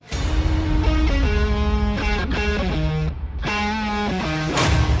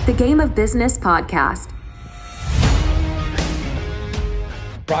the Game of Business podcast.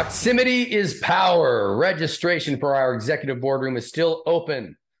 Proximity is power. Registration for our executive boardroom is still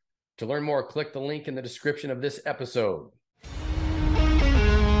open. To learn more, click the link in the description of this episode.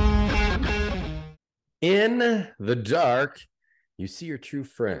 In the dark, you see your true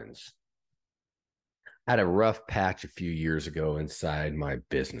friends. I had a rough patch a few years ago inside my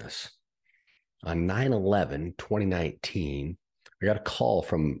business. On 9/11/2019, I got a call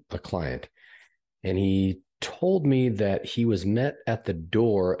from a client, and he told me that he was met at the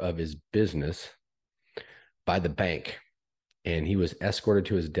door of his business by the bank, and he was escorted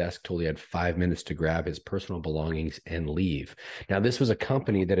to his desk, told he had 5 minutes to grab his personal belongings and leave. Now, this was a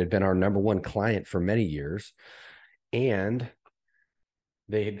company that had been our number one client for many years, and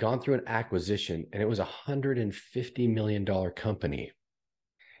they had gone through an acquisition, and it was a $150 million company.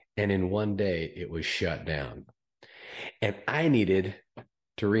 And in one day, it was shut down. And I needed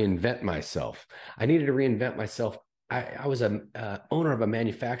to reinvent myself. I was an owner of a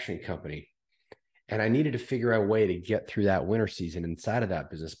manufacturing company, and I needed to figure out a way to get through that winter season inside of that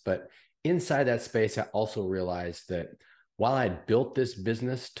business. But inside that space, I also realized that while I'd built this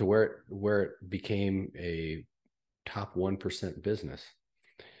business to where it became a top 1% business,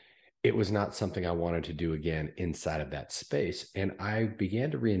 it was not something I wanted to do again inside of that space. And I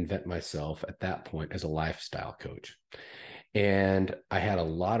began to reinvent myself at that point as a lifestyle coach. And I had a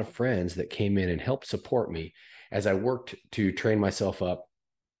lot of friends that came in and helped support me as I worked to train myself up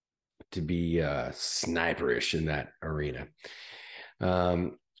to be sniperish in that arena.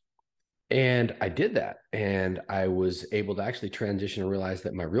 And I did that. And I was able to actually transition and realize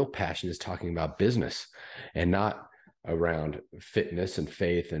that my real passion is talking about business and not around fitness and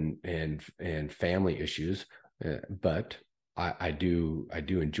faith and family issues. But I do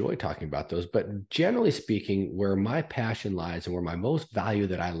enjoy talking about those. But generally speaking, where my passion lies and where my most value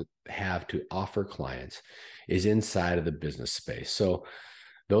that I have to offer clients is inside of the business space. So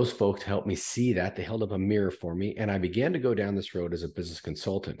those folks helped me see that. They held up a mirror for me, and I began to go down this road as a business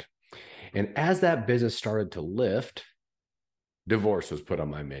consultant. And as that business started to lift, divorce was put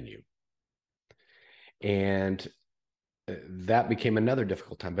on my menu. And that became another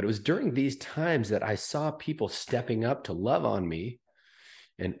difficult time. But it was during these times that I saw people stepping up to love on me,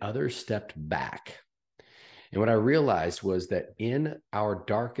 and others stepped back. And what I realized was that in our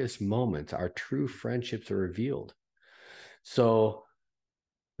darkest moments, our true friendships are revealed. So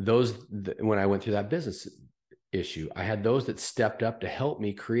when I went through that business issue, I had those that stepped up to help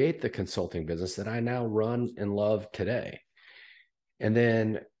me create the consulting business that I now run and love today. And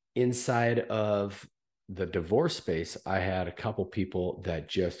then inside of the divorce space, I had a couple people that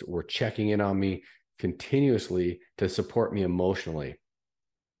just were checking in on me continuously to support me emotionally.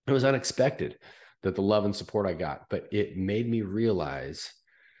 It was unexpected that the love and support I got, but it made me realize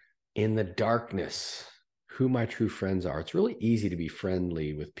in the darkness who my true friends are. It's really easy to be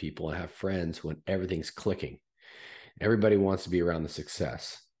friendly with people and have friends when everything's clicking. Everybody wants to be around the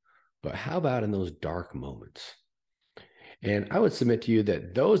success, but how about in those dark moments? And I would submit to you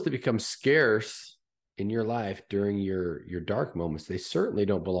that those that become scarce in your life during your dark moments, they certainly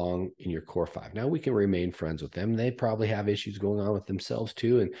don't belong in your core five. Now, we can remain friends with them. They probably have issues going on with themselves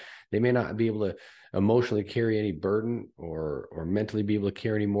too, and they may not be able to emotionally carry any burden or mentally be able to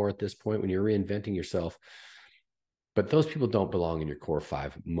carry any more at this point when you're reinventing yourself. But those people don't belong in your core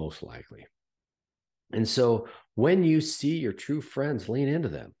five, most likely. And so when you see your true friends, lean into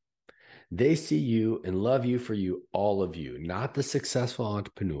them. They see you and love you for you, all of you, not the successful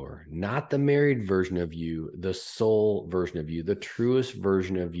entrepreneur, not the married version of you, the soul version of you, the truest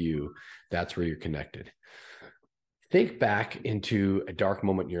version of you. That's where you're connected. Think back into a dark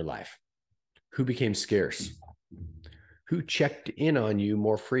moment in your life. Who became scarce? Who checked in on you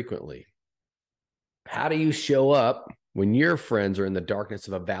more frequently? How do you show up when your friends are in the darkness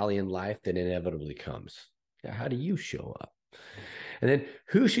of a valley in life that inevitably comes? Yeah, how do you show up? And then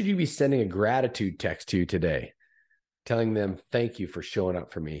who should you be sending a gratitude text to today? Telling them, thank you for showing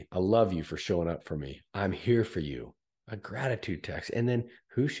up for me. I love you for showing up for me. I'm here for you. A gratitude text. And then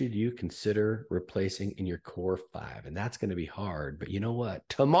who should you consider replacing in your core five? And that's going to be hard. But you know what?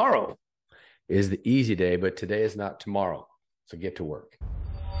 Tomorrow is the easy day, but today is not tomorrow. So get to work.